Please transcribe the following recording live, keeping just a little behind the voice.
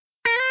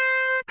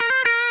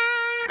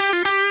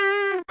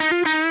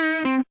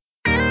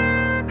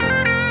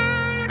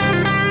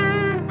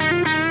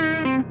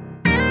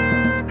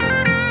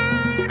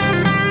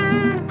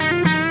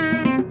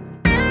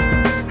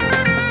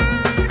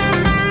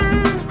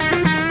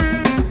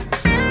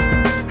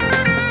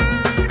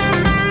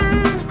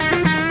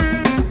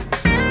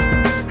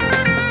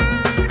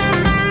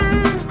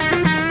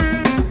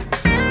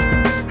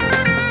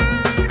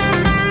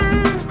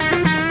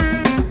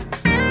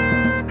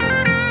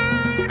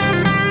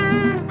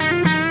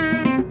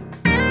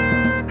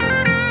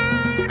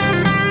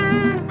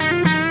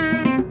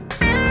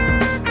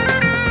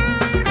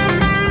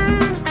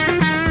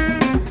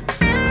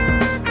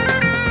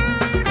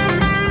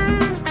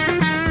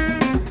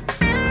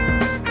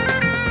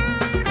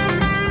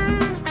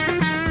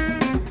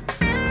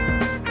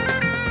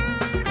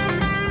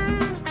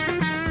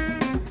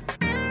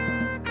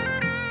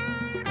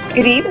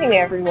Good evening,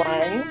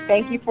 everyone.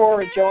 Thank you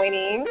for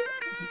joining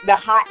the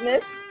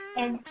Hotness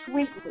and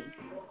Sweetly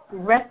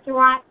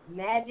Restaurant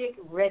Magic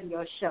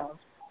Radio Show.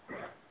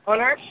 On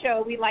our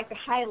show, we like to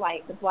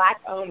highlight the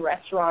Black-owned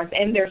restaurants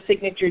and their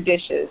signature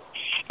dishes.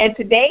 And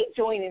today,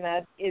 joining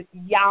us is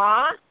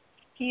Ya.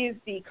 He is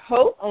the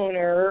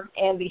co-owner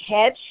and the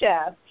head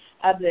chef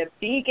of the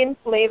Vegan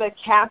Flavor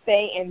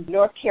Cafe in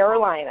North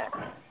Carolina.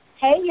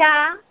 Hey,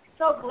 Ya.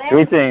 So glad.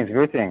 Greetings.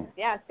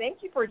 Yeah,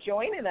 thank you for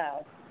joining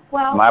us.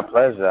 Well, my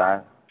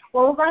pleasure.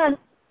 Well, we're going to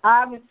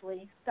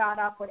obviously start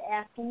off with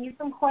asking you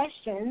some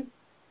questions,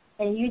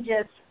 and you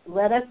just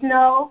let us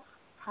know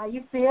how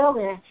you feel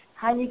and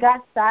how you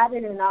got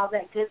started and all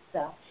that good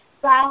stuff.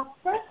 So our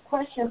first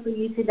question for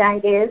you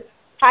tonight is,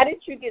 how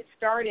did you get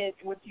started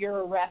with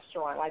your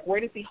restaurant? Like, where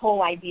did the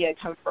whole idea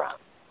come from?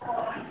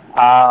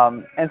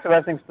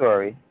 Interesting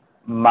story.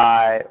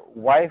 My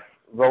wife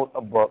wrote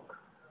a book,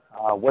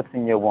 What's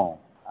in Your Womb,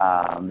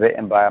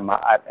 written by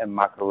my aunt and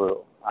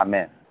Makaru.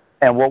 Amen.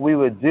 And what we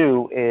would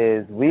do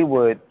is we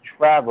would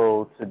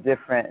travel to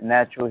different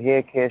natural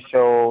hair care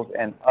shows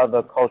and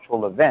other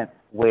cultural events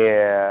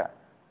where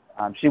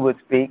she would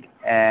speak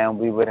and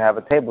we would have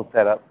a table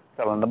set up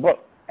selling the book.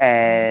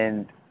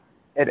 And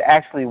it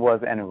actually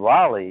was in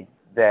Raleigh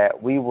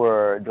that we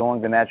were doing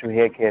the natural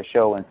hair care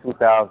show in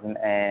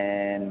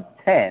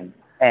 2010.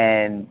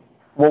 And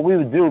what we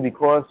would do,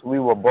 because we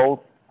were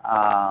both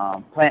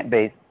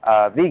plant-based,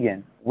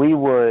 vegan, we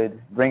would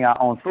bring our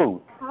own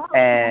food.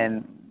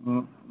 And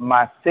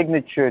my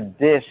signature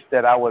dish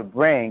that I would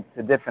bring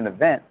to different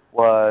events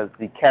was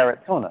the carrot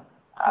tuna.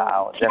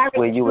 That's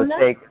where you would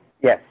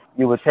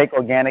you would take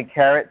organic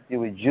carrots, you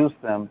would juice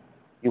them,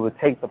 you would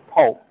take the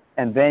pulp,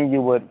 and then you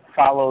would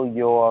follow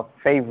your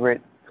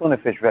favorite tuna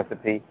fish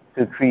recipe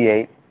to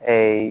create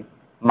a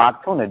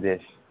mock tuna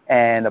dish.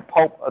 And the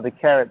pulp of the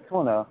carrot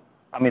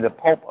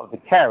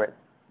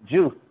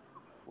juice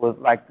was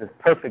like this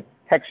perfect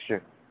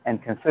texture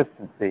and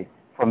consistency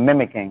for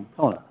mimicking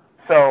tuna.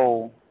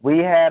 So we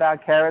had our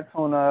carrot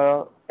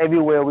tuna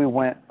everywhere we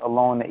went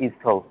along the East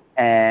Coast.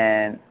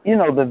 And,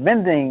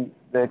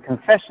 the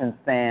concession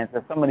stands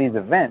at some of these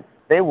events,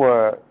 they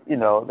were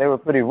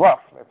pretty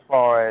rough as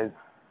far as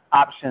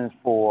options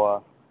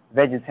for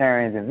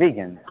vegetarians and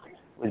vegans,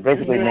 which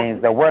basically means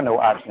there were no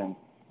options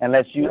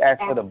unless you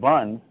asked for the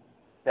buns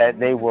that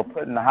they were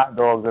putting the hot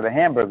dogs or the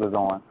hamburgers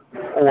on,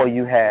 or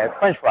you had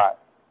French fries.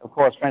 Of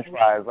course, French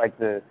fries like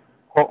the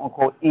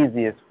quote-unquote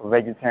easiest for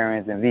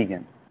vegetarians and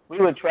vegans. We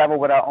would travel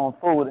with our own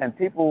food, and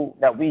people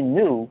that we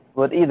knew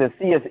would either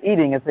see us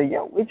eating and say,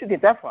 yo, where'd you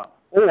get that from?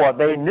 Or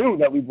they knew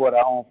that we brought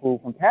our own food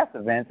from past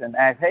events and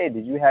asked, hey,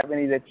 did you have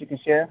any that you can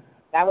share?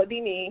 That would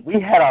be me. We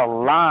had a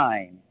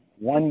line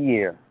one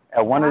year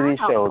at one of these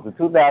shows, the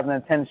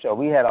 2010 show.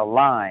 We had a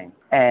line,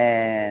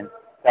 and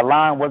the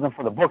line wasn't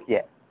for the book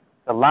yet.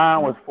 The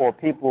line was for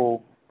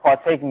people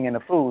partaking in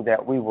the food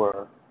that we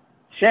were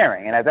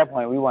sharing. And at that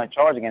point, we weren't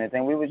charging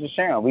anything. We were just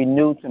sharing. We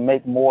knew to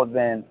make more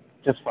than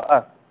just for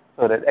us,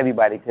 so that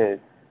everybody could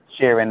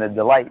share in the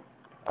delight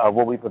of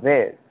what we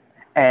prepared.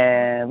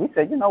 And we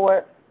said, you know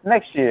what,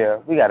 next year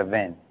we got to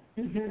vend.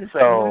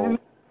 So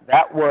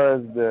that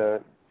was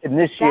the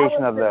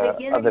initiation of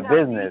the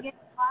business.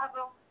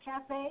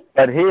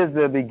 But here's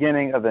the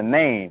beginning of the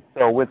name.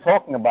 So we're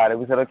talking about it.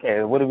 We said,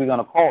 okay, what are we going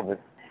to call this?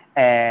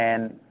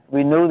 And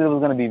we knew that it was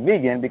going to be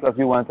vegan because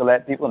we wanted to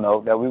let people know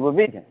that we were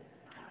vegan.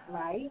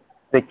 Right.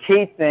 The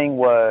key thing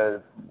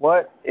was,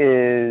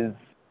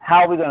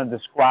 how are we going to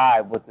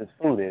describe what this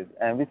food is?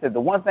 And we said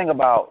the one thing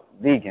about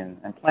vegan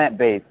and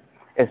plant-based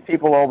is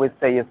people always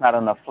say it's not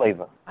enough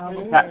flavor.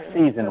 It's not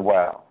seasoned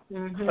well.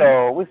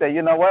 So we said,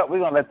 you know what? We're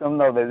going to let them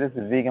know that this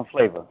is vegan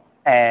flavor.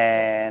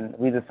 And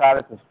we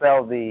decided to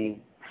spell the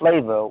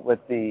flavor with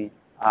the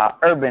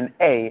urban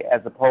A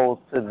as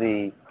opposed to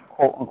the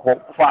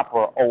quote-unquote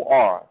proper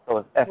O-R. So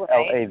it's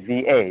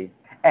F-L-A-V-A.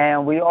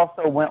 And we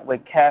also went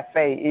with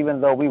cafe, even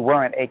though we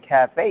weren't a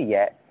cafe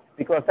yet,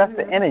 because that's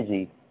the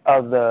energy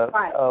of the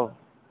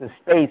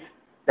space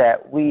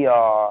that we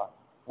are,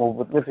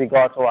 with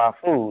regard to our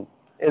food,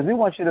 is we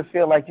want you to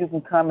feel like you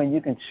can come and you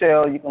can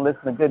chill, you can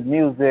listen to good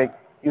music,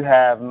 you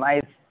have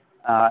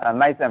a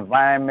nice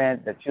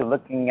environment that you're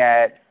looking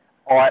at,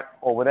 art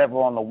or whatever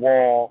on the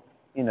wall,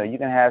 you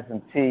can have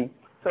some tea.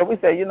 So we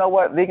say, you know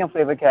what, Vegan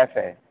Flavor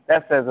Cafe,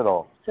 that says it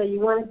all. So you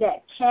wanted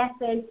that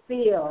cafe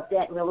feel,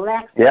 that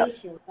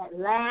relaxation, that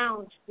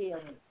lounge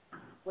feeling.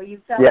 Where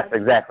you felt like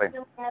exactly.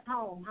 You were at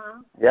home,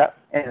 huh? Yep,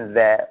 and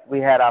that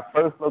we had our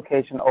first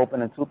location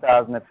open in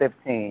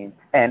 2015,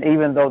 and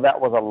even though that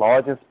was a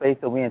larger space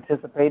than we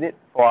anticipated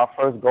for our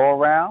first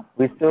go-around,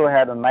 we still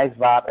had a nice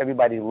vibe.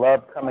 Everybody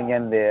loved coming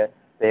in there.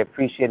 They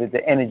appreciated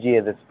the energy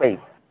of the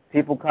space.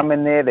 People come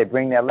in there, they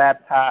bring their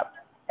laptop,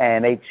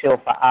 and they chill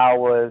for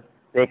hours.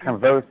 They're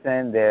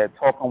conversing, they're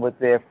talking with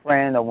their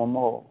friend or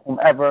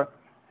whomever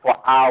for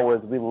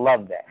hours. We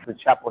love that. The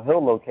Chapel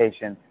Hill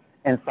location,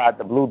 inside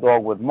the Blue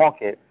Dogwood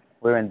Market.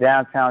 We're in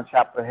downtown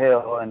Chapel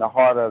Hill in the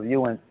heart of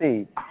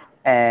UNC.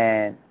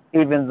 And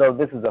even though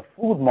this is a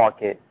food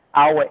market,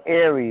 our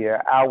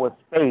area, our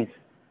space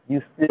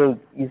you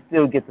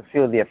still get to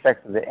feel the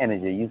effects of the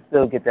energy. You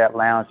still get that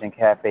lounge and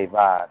cafe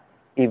vibe,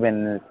 even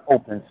in this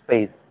open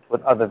space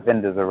with other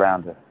vendors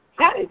around us.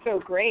 That is so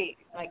great.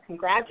 Like,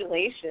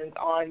 congratulations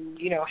on,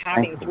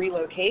 having 3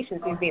 locations,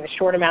 these being a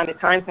short amount of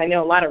time. So I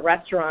know a lot of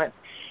restaurants,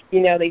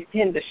 they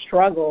tend to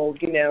struggle,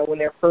 when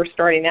they're first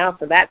starting out.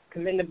 So that's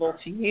commendable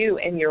to you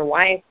and your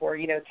wife for,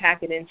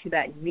 tapping into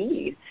that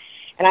need.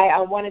 And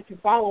I wanted to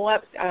follow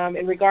up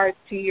in regards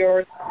to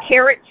your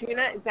carrot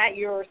tuna. Is that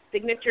your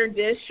signature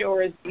dish,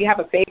 or do you have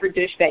a favorite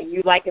dish that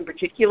you like in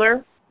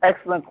particular?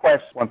 Excellent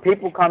question. When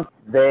people come,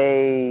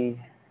 they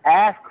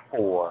ask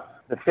for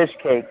the fish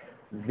cakes,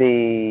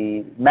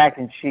 the mac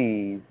and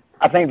cheese.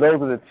 I think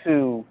those are the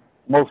 2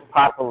 most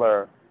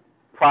popular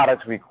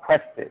products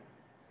requested.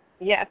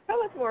 Yeah,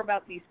 tell us more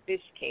about these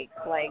fish cakes.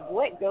 Like,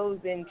 what goes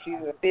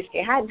into a fish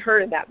cake? I hadn't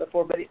heard of that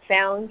before, but it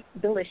sounds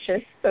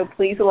delicious, so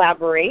please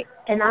elaborate.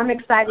 And I'm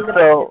excited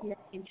about this mac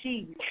and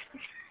cheese.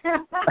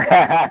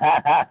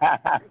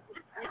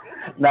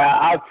 Now,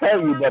 I'll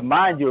tell you, but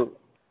mind you,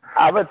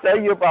 I'm going to tell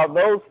you about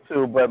those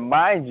 2, but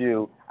mind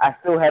you, I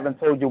still haven't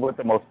told you what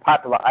the most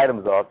popular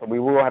items are, so we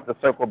will have to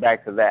circle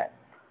back to that.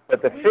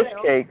 But the fish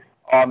cakes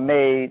are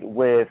made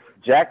with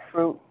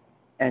jackfruit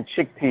and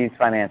chickpeas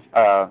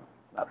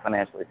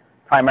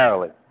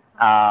primarily.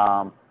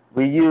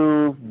 We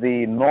use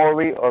the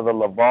nori or the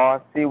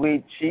lavar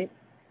seaweed sheets,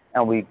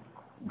 and we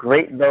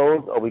grate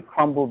those or we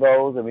crumble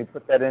those, and we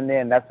put that in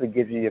there, and that's what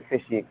gives you your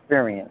fishy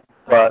experience.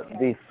 But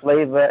the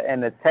flavor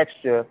and the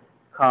texture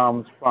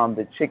comes from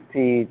the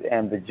chickpeas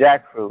and the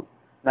jackfruit.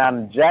 Now,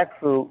 the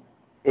jackfruit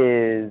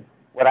is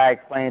what I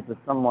explained to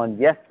someone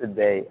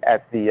yesterday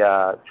at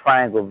the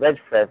Triangle Veg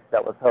Fest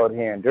that was held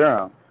here in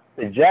Durham.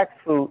 The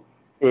jackfruit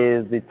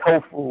is the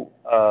tofu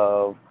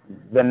of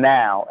the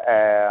now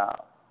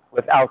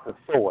without the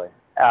soy.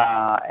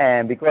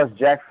 And because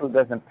jackfruit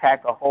doesn't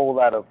pack a whole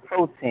lot of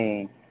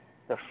protein,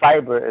 the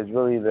fiber is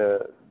really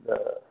the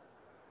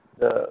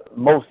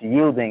most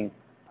yielding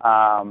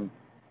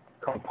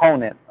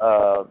component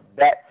of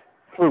that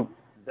fruit.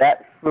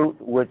 That fruit,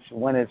 which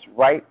when it's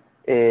ripe,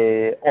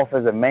 it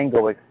offers a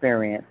mango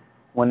experience.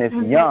 When it's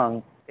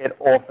young, it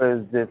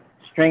offers this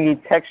stringy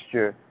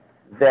texture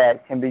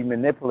that can be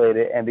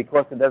manipulated, and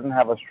because it doesn't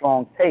have a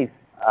strong taste,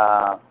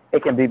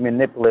 it can be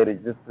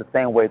manipulated just the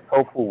same way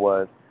tofu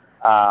was.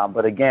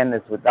 But again,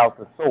 it's without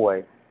the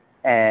soy,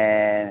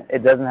 and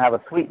it doesn't have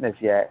a sweetness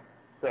yet,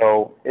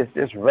 so it's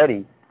just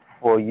ready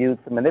for you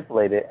to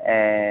manipulate it.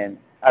 And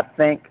I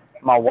think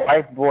my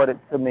wife brought it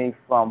to me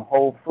from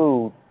Whole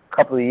Foods a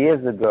couple of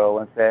years ago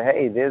and said,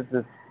 hey, there's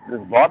this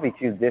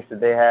barbecue dish that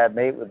they had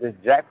made with this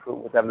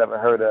jackfruit, which I've never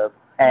heard of.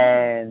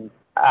 And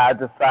I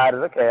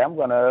decided, okay, I'm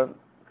going to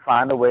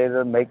find a way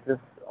to make this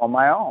on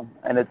my own.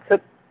 And it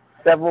took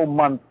several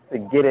months to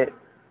get it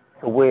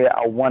to where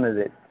I wanted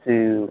it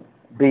to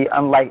be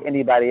unlike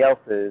anybody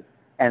else's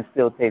and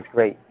still taste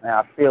great. Now,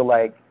 I feel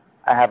like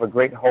I have a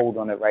great hold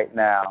on it right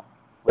now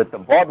with the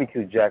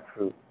barbecue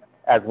jackfruit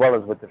as well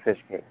as with the fish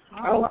cakes.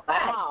 Oh,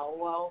 wow.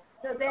 Well,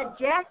 so that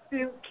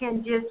jackfruit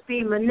can just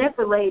be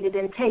manipulated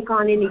and take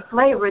on any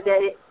flavor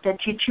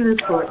that you choose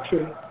for it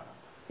to.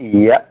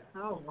 Yep.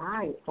 All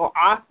right. Well,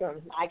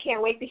 awesome. I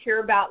can't wait to hear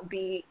about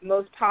the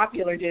most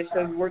popular dish.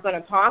 So we're going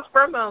to pause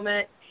for a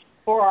moment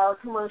for our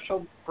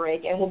commercial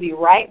break, and we'll be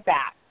right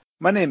back.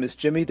 My name is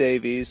Jimmy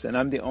Davies, and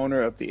I'm the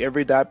owner of the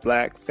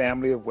Every.Black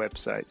family of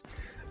websites.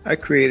 I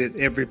created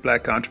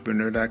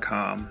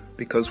EveryBlackEntrepreneur.com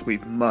because we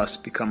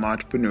must become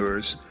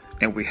entrepreneurs,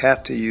 and we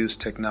have to use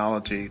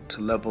technology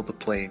to level the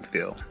playing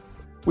field.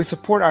 We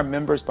support our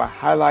members by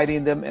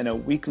highlighting them in a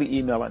weekly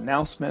email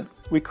announcement.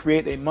 We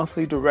create a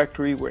monthly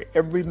directory where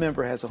every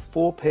member has a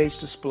full-page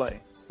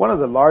display. One of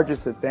the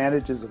largest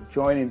advantages of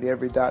joining the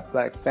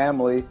Every.Black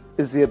family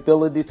is the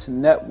ability to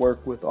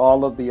network with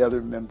all of the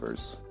other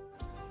members.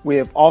 We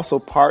have also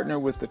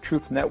partnered with the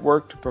Truth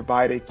Network to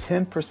provide a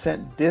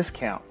 10%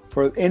 discount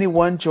for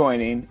anyone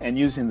joining and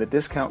using the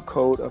discount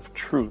code of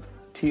TRUTH,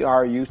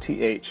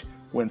 T-R-U-T-H,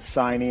 when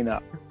signing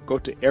up. Go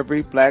to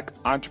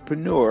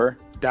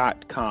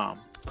everyblackEntrepreneur.com.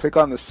 Click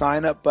on the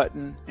sign up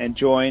button and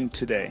join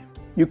today.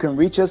 You can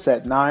reach us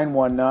at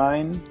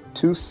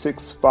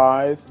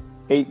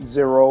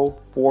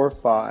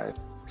 919-265-8045.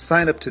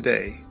 Sign up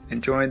today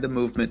and join the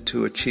movement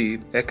to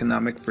achieve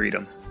economic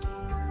freedom.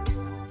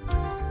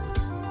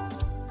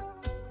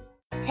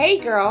 Hey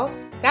girl,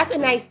 that's a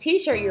nice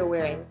t-shirt you're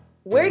wearing.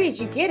 Where did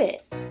you get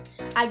it?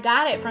 I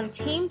got it from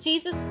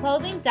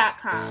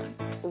TeamJesusClothing.com.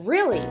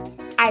 Really?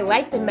 I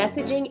like the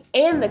messaging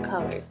and the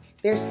colors.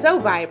 They're so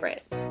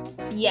vibrant.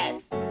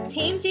 Yes,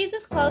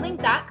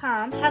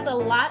 TeamJesusClothing.com has a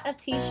lot of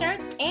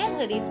t-shirts and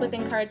hoodies with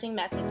encouraging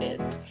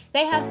messages.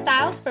 They have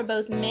styles for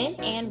both men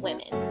and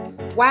women.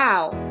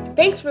 Wow,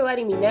 thanks for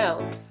letting me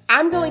know.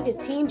 I'm going to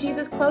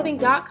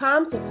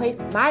TeamJesusClothing.com to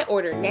place my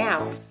order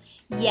now.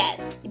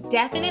 Yes,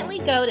 definitely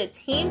go to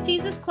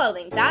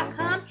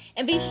TeamJesusClothing.com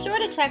and be sure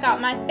to check out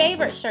my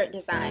favorite shirt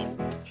designs,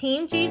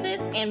 Team Jesus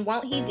and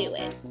Won't He Do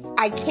It.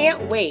 I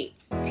can't wait.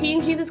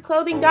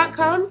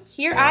 TeamJesusClothing.com,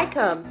 here I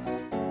come.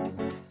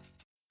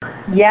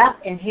 Yep,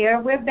 and here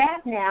we're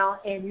back now.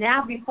 And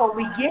now before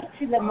we get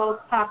to the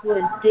most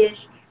popular dish,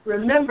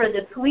 remember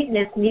the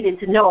sweetness needed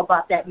to know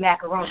about that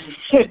macaroni.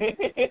 So,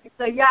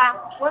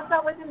 y'all, what's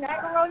up with the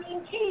macaroni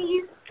and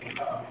cheese?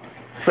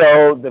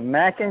 So the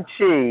mac and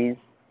cheese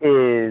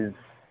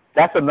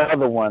that's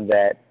another one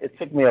that it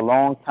took me a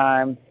long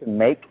time to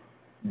make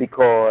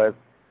because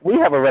we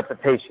have a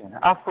reputation.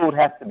 Our food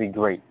has to be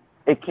great.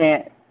 It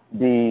can't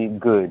be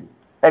good.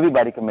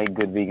 Everybody can make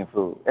good vegan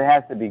food. It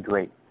has to be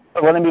great.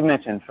 Well, let me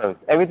mention first,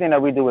 everything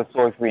that we do is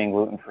soy-free and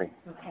gluten-free.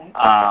 Okay.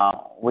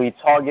 We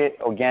target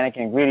organic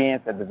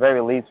ingredients. At the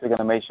very least, we're going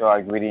to make sure our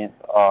ingredients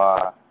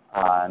are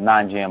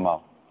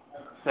non-GMO.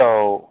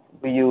 So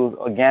we use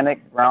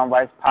organic brown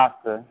rice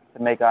pasta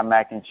to make our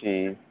mac and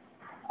cheese.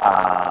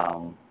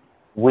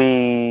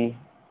 We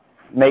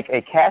make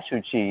a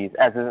cashew cheese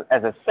as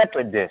a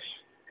separate dish.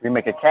 We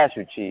make a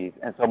cashew cheese.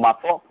 And so my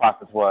thought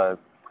process was,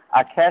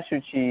 our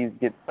cashew cheese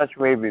gets such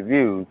rave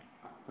reviews.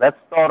 Let's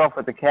start off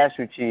with the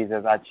cashew cheese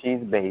as our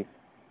cheese base.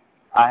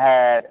 I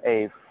had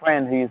a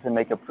friend who used to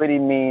make a pretty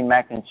mean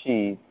mac and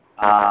cheese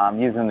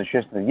using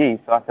nutritional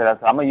yeast. So I said,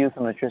 I'm going to use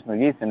some nutritional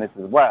yeast in this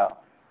as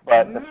well.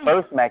 But the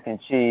first mac and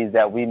cheese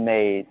that we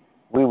made,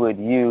 we would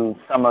use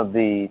some of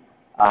the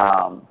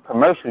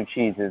commercial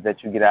cheeses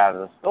that you get out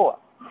of the store.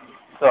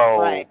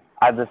 So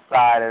I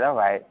decided, all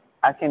right,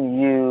 I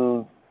can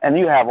use, and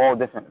you have all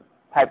different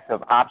types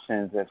of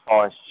options as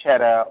far as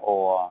cheddar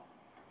or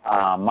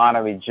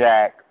Monterey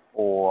Jack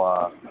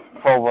or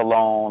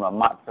provolone or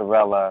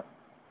mozzarella.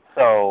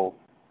 So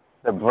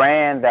the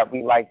brand that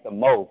we like the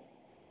most,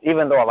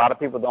 even though a lot of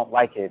people don't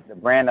like it, the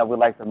brand that we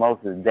like the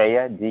most is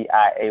Daiya,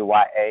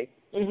 D-I-A-Y-A.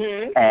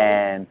 Mm-hmm.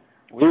 And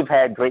we've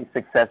had great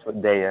success with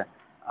Daiya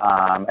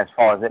as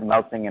far as it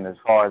melting and as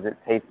far as it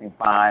tasting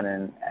fine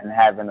and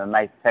having a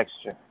nice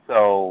texture.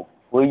 So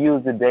we'll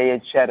use the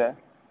Daiya cheddar.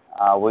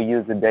 We'll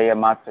use the Daiya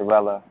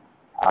mozzarella.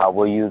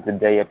 We'll use the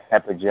Daiya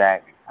pepper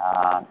jack.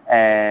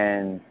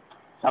 And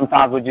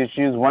sometimes we'll just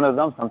use one of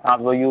them.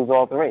 Sometimes we'll use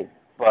all three.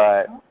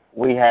 But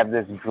we have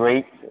this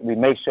we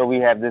make sure we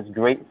have this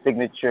great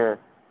signature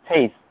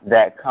taste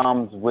that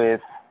comes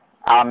with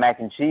our mac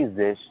and cheese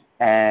dish,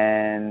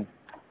 and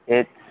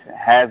it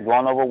has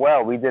gone over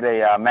well. We did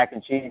a mac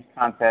and cheese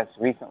contest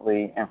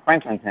recently in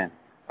Franklinton,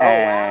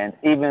 and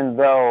even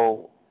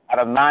though out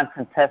of 9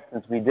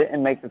 contestants we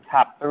didn't make the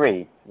top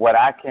 3, what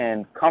I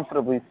can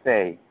comfortably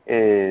say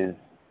is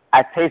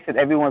I tasted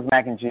everyone's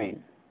mac and cheese,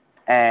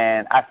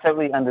 and I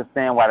certainly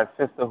understand why the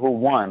sister who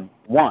won.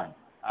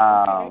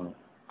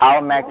 Our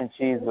mac and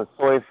cheese was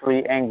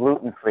soy-free and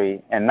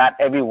gluten-free, and not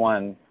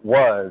everyone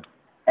was.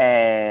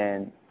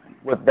 And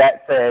with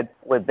that said,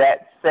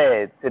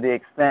 to the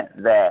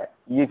extent that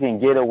you can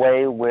get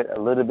away with a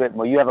little bit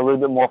more, you have a little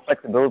bit more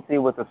flexibility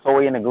with the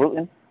soy and the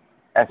gluten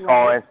as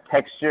far as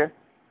texture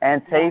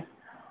and taste,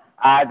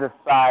 I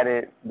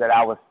decided that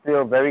I was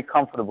still very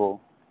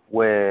comfortable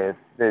with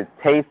the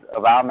taste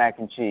of our mac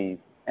and cheese,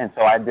 and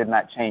so I did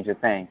not change a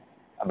thing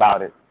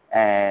about it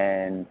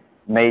and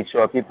made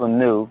sure people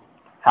knew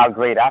how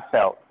great I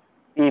felt,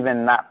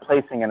 even not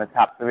placing in the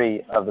top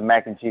 3 of the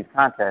mac and cheese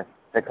contest,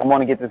 that come on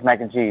and get this mac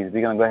and cheese.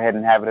 We're going to go ahead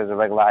and have it as a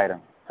regular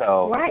item.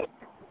 So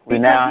we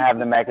now have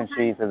the mac and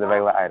cheese as a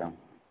regular item.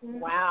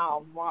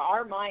 Wow. Well,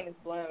 our mind is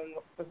blown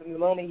because the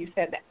moment you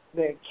said that,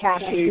 the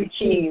cashew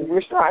cheese,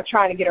 we're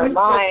trying to get our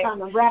mind. We're trying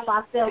to wrap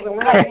ourselves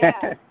around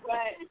it.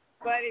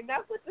 But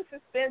enough with the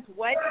suspense.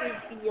 What is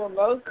your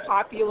most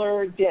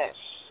popular dish?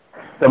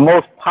 The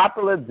most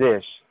popular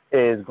dish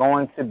is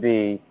going to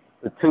be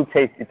the 2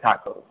 tasty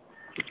tacos.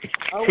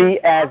 T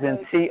as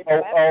in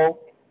T-O-O.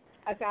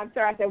 I'm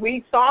sorry. I said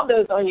we saw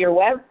those on your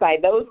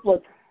website. Those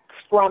look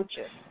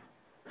scrumptious.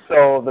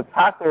 So the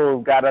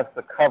tacos got us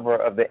the cover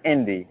of the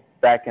Indy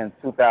back in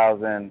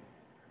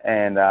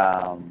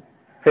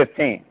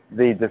 2015.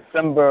 The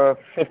December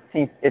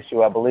 15th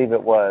issue, I believe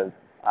it was.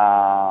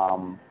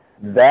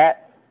 That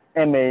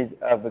image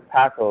of the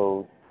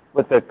tacos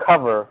with the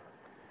cover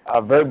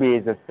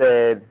verbiage that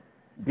said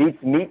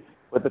 "beats meats"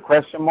 with the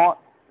question mark,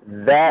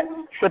 that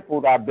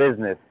tripled our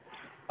business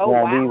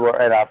when we were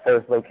at our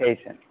first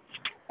location.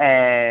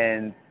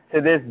 And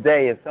to this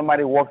day, if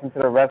somebody walks into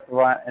the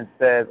restaurant and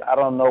says, I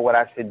don't know what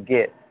I should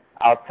get,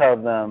 I'll tell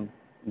them,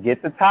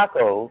 get the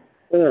tacos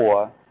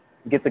or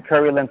get the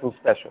curry lentil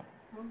special.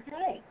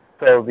 Okay.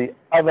 So the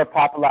other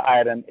popular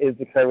item is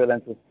the curry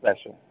lentil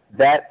special.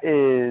 That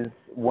is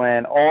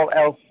when all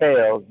else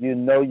fails, you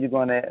know you're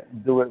going to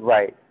do it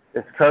right.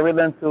 It's curry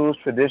lentils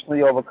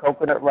traditionally over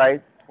coconut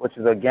rice, which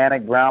is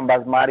organic brown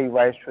basmati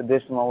rice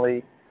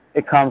traditionally.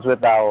 It comes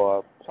with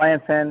our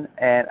plantain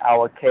and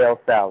our kale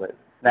salad.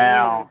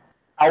 Now,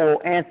 I will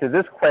answer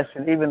this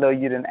question even though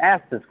you didn't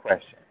ask this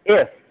question.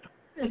 If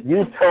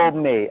you told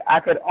me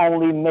I could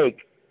only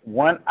make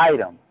one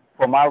item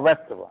for my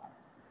restaurant,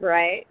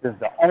 right? This is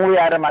the only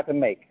item I can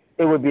make,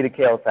 it would be the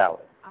kale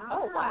salad.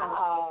 Oh,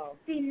 wow.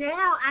 See,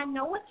 now I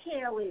know what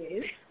kale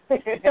is. So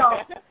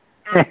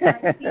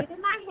I see it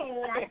in my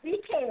head. I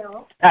see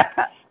kale.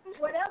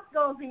 What else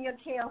goes in your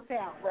kale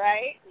salad?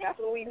 Right? That's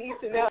what we need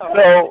to know.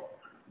 So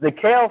the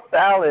kale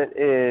salad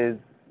is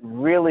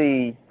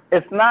really,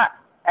 it's not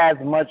as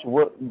much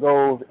what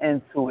goes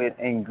into it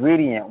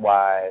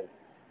ingredient-wise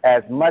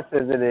as much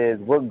as it is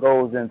what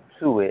goes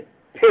into it,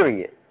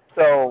 period.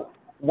 So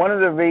one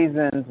of the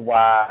reasons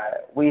why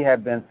we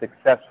have been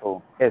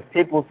successful is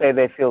people say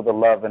they feel the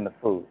love in the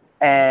food.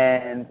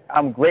 And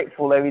I'm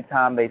grateful every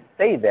time they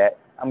say that.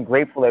 I'm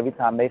grateful every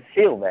time they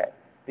feel that,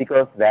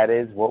 because that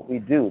is what we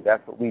do.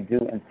 That's what we do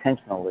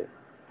intentionally.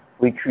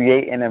 We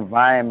create an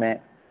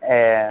environment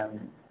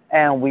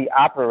and we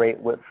operate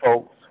with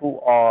folks who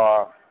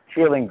are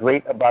feeling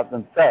great about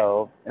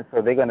themselves, and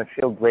so they're going to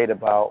feel great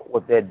about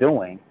what they're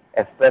doing,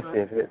 especially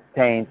if it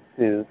pertains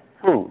to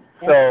food.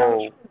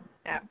 So,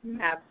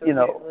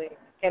 absolutely.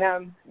 You know,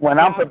 and when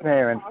I'm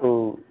preparing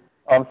food,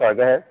 I'm sorry,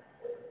 go ahead.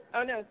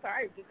 Oh, no,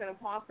 sorry. We're just going to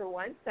pause for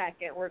 1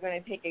 second. We're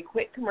going to take a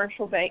quick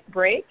commercial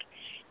break,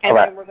 and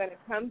then we're going to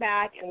come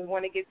back, and we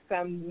want to get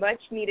some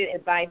much-needed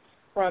advice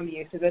from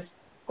you. So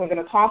we're going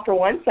to pause for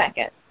 1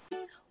 second.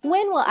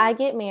 When will I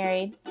get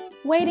married?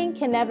 Waiting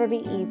can never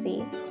be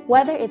easy.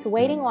 Whether it's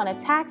waiting on a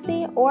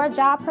taxi or a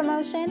job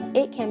promotion,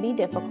 it can be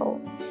difficult.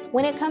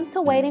 When it comes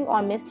to waiting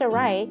on Mr.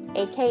 Right,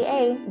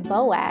 aka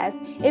Boaz,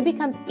 it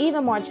becomes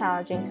even more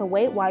challenging to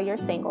wait while you're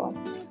single.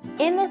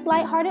 In this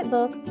lighthearted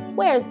book,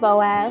 Where's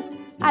Boaz?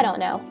 I don't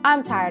know,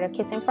 I'm tired of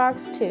kissing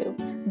frogs too.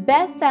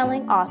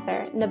 Best-selling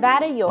author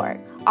Nevada York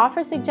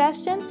offers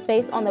suggestions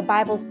based on the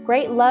Bible's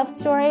great love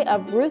story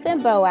of Ruth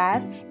and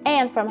Boaz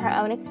and from her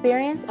own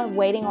experience of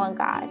waiting on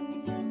God.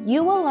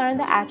 You will learn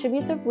the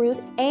attributes of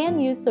Ruth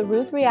and use the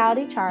Ruth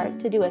reality chart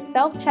to do a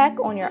self-check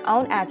on your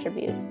own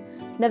attributes.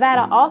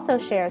 Nevada also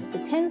shares the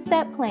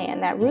 10-step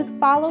plan that Ruth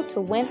followed to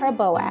win her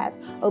Boaz.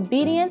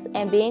 Obedience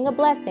and being a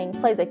blessing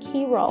plays a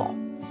key role.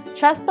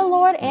 Trust the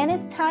Lord and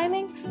His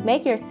timing.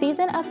 Make your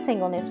season of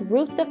singleness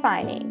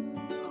Ruth-defining.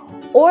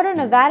 Order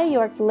Nevada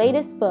York's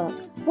latest book,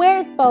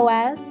 Where's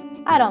Boaz?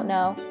 I don't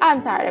know,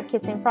 I'm tired of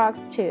kissing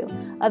frogs too.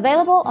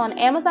 Available on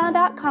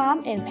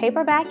Amazon.com in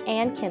paperback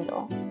and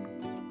Kindle.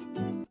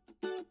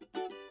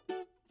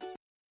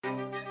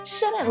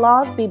 Shouldn't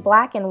laws be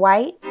black and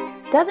white?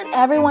 Doesn't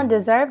everyone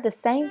deserve the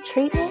same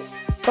treatment?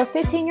 For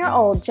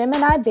 15-year-old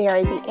Gemini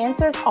Berry, the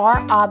answers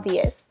are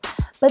obvious.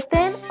 But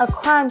then a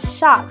crime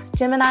shocks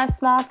Gemini's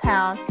small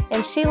town,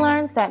 and she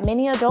learns that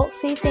many adults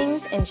see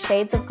things in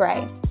shades of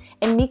gray.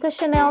 In Mika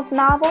Chanel's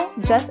novel,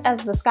 Just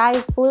as the Sky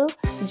is Blue,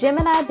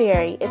 Gemini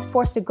Berry is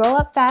forced to grow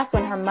up fast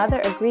when her mother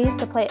agrees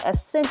to play a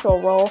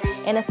central role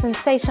in a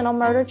sensational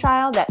murder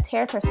trial that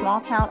tears her small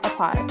town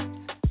apart.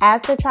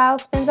 As the trial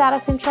spins out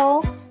of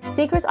control,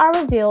 secrets are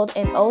revealed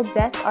and old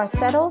debts are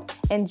settled,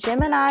 and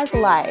Gemini's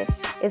life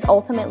is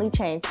ultimately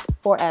changed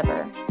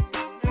forever.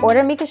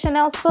 Order Mika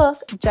Chanel's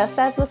book, Just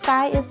as the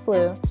Sky is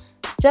Blue.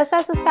 Just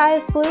as the Sky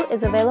is Blue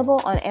is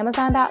available on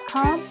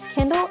Amazon.com,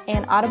 Kindle,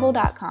 and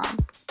Audible.com.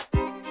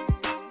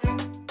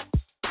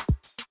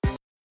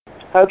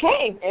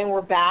 Okay, and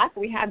we're back.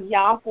 We have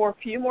Yah for a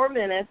few more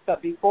minutes, but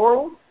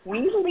before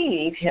we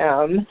leave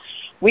him,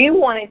 we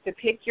wanted to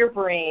pick your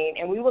brain,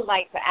 and we would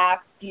like to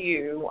ask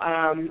you,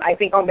 I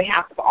think on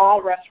behalf of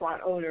all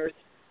restaurant owners,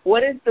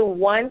 what is the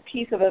one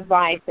piece of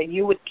advice that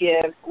you would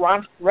give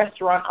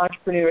restaurant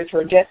entrepreneurs who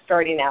are just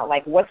starting out?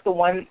 Like, what's the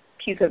one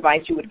piece of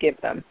advice you would give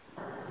them?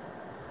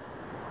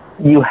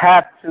 You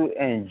have to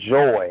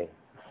enjoy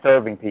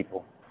serving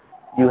people.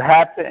 You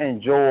have to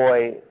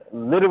enjoy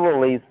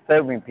literally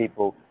serving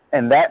people,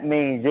 and that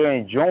means you're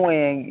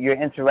enjoying your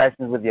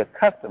interactions with your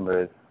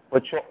customers,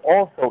 but you're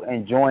also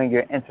enjoying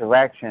your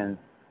interactions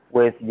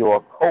with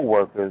your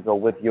coworkers or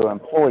with your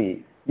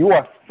employees. You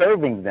are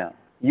serving them.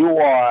 You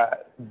are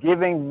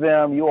giving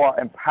them, you are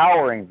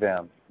empowering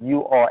them,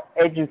 you are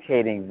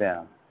educating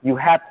them. You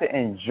have to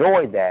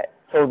enjoy that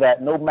so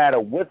that no matter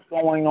what's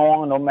going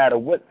on, no matter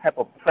what type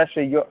of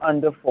pressure you're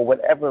under for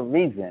whatever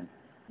reason,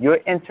 your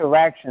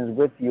interactions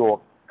with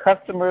your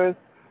customers,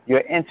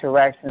 your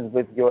interactions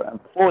with your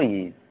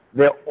employees,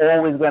 they're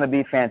always going to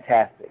be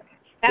fantastic.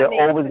 They're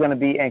always going to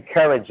be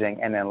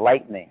encouraging and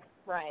enlightening.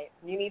 Right.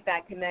 You need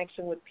that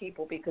connection with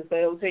people because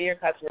those are your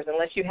customers.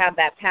 Unless you have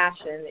that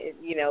passion,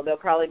 they'll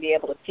probably be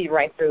able to see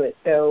right through it.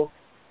 So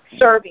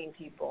serving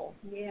people.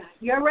 Yeah.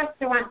 Your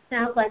restaurant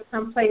sounds like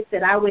someplace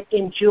that I would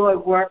enjoy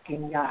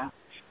working, y'all.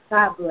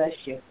 God bless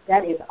you.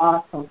 That is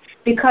awesome.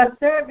 Because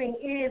serving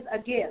is a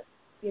gift,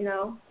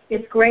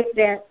 It's great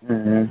that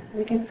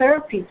we can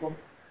serve people.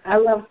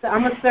 I'm a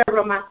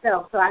server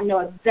myself, so I know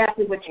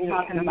exactly what you're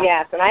talking about.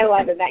 Yes, and I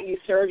love it that you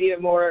serve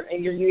even more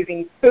and you're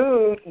using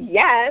food.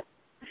 Yes,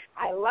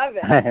 I love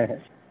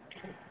it.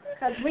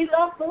 Because we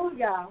love food,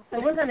 y'all, so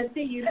we're going to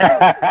see you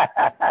soon.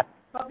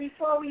 But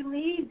before we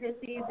leave this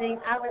evening,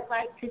 I would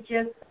like to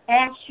just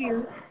ask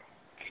you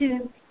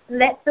to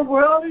let the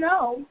world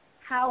know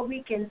how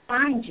we can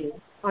find you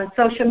on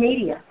social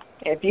media.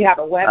 If you have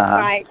a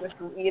website,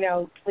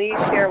 please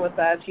share with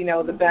us,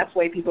 the best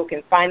way people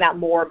can find out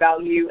more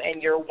about you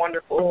and your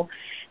wonderful,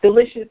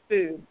 delicious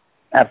food.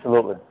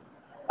 Absolutely.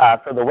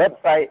 So the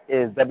website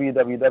is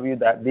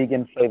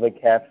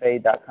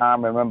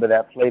www.veganflavorcafe.com. Remember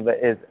that flavor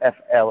is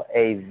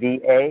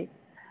Flava.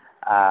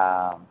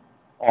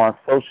 On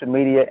social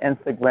media,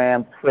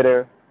 Instagram,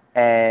 Twitter,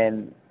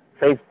 And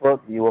Facebook,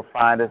 you will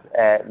find us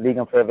at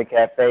Vegan Flavor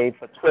Cafe.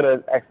 For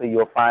Twitter, actually,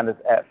 you'll find us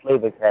at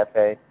Flavor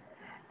Cafe.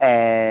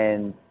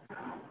 And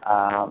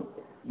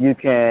you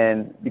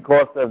can,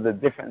 because of the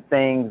different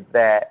things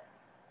that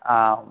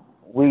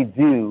we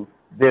do,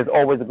 there's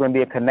always going to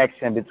be a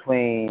connection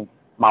between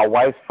my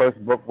wife's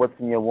first book, What's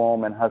in Your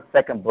Womb, and her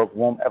second book,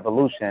 Womb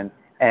Evolution.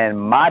 And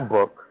my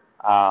book,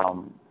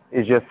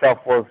 Is Your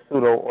Self-Worth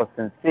Pseudo or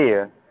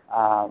Sincere?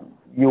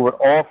 You would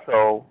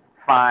also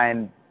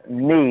find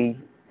me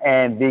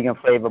and Vegan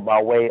Flavor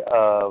by way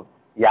of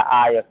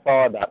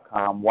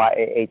YaHiaFar.com,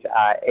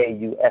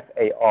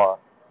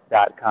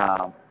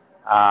 YaHiaFar.com.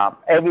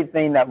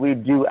 Everything that we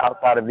do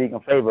outside of Vegan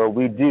Flavor,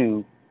 we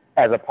do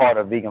as a part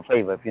of Vegan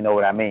Flavor, if you know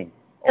what I mean.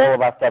 All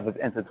of our stuff is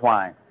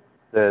intertwined.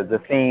 The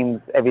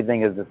themes,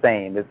 everything is the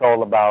same. It's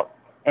all about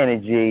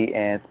energy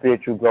and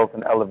spiritual growth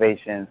and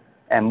elevation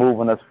and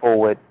moving us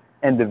forward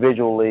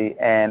individually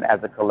and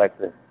as a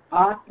collective.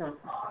 Awesome.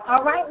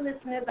 All right,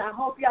 listeners, I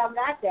hope y'all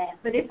got that.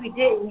 But if you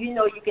didn't, you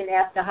know you can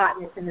ask the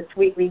hotness and the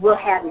sweet. We will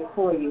have it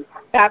for you.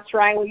 That's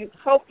right. When you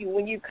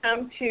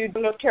come to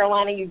North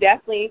Carolina, you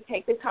definitely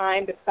take the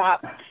time to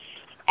stop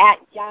at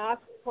Ya's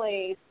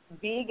Place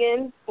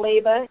Vegan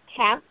Flavor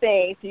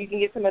Cafe so you can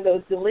get some of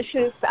those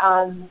delicious,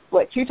 2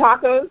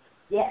 tacos?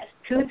 Yes,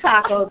 2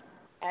 tacos.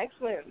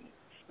 Excellent.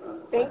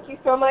 Thank you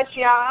so much,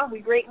 Ya.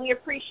 We greatly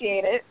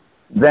appreciate it.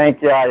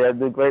 Thank you. You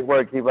do great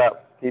work.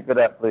 Keep it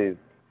up, please.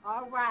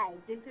 All right.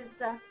 This is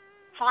the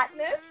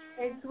Hotness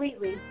and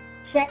Sweetly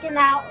checking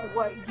out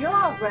what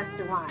your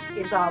restaurant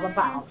is all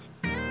about.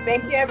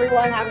 Thank you,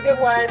 everyone. Have a good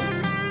one.